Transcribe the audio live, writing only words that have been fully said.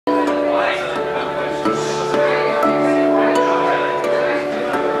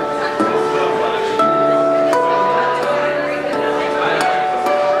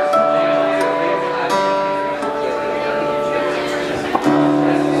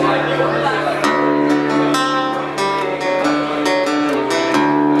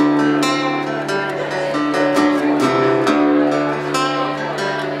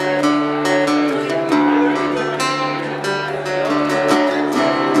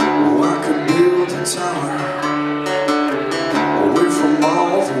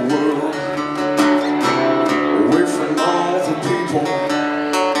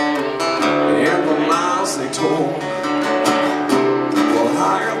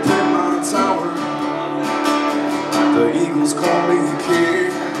eagles call me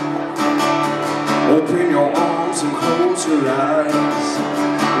king. Open your arms and close your eyes.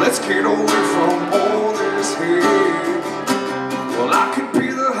 Let's get away from all this hate. Well, I could be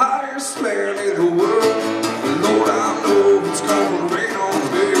the highest man in the world, but Lord, I know it's gonna rain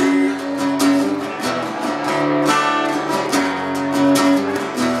on me.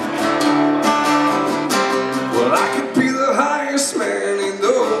 Well, I could be the highest man in the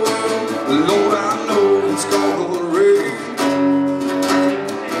world, but Lord, I know it's gonna rain.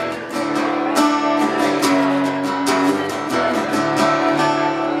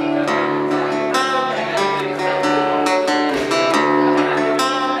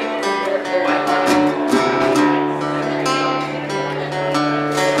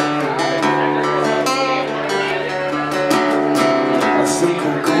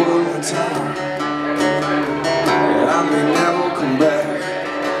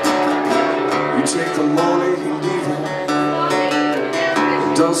 You take the money and leave it.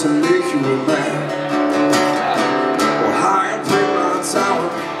 It doesn't make you a man. Well, high up in my tower,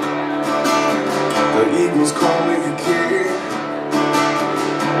 the eagles call me a king.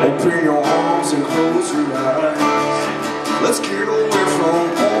 Open your arms and close your eyes. Let's get away from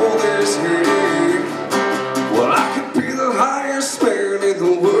all this hate. Well, I could be the highest man in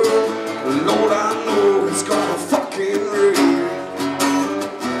the world, but Lord, I know it's gonna fucking rain.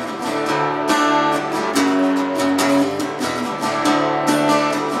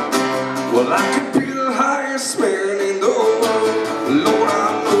 Well, I could be the highest man in the world, Lord, I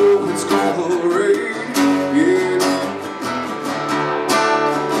know it's gonna rain, yeah.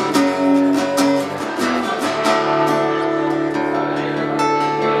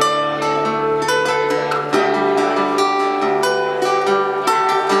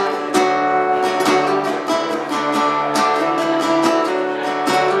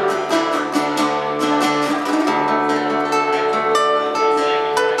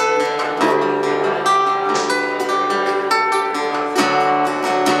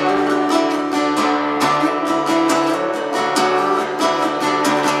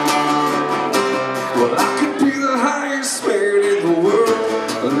 Well, I could be the highest man in the world,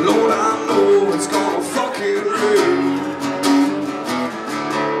 but Lord, I know it's gonna fucking rain.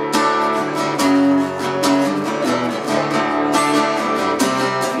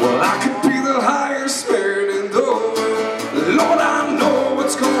 Well, I could be the highest man in the world, Lord, I know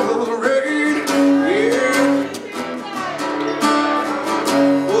it's gonna rain, yeah.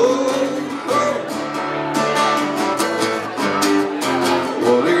 Whoa, oh.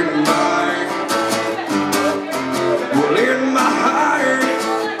 Well, in my heart,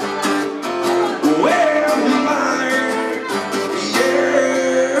 where am I?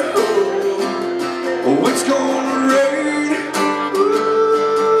 Yeah, oh, it's gonna rain.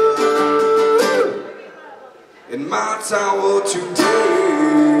 Ooh, in my tower today.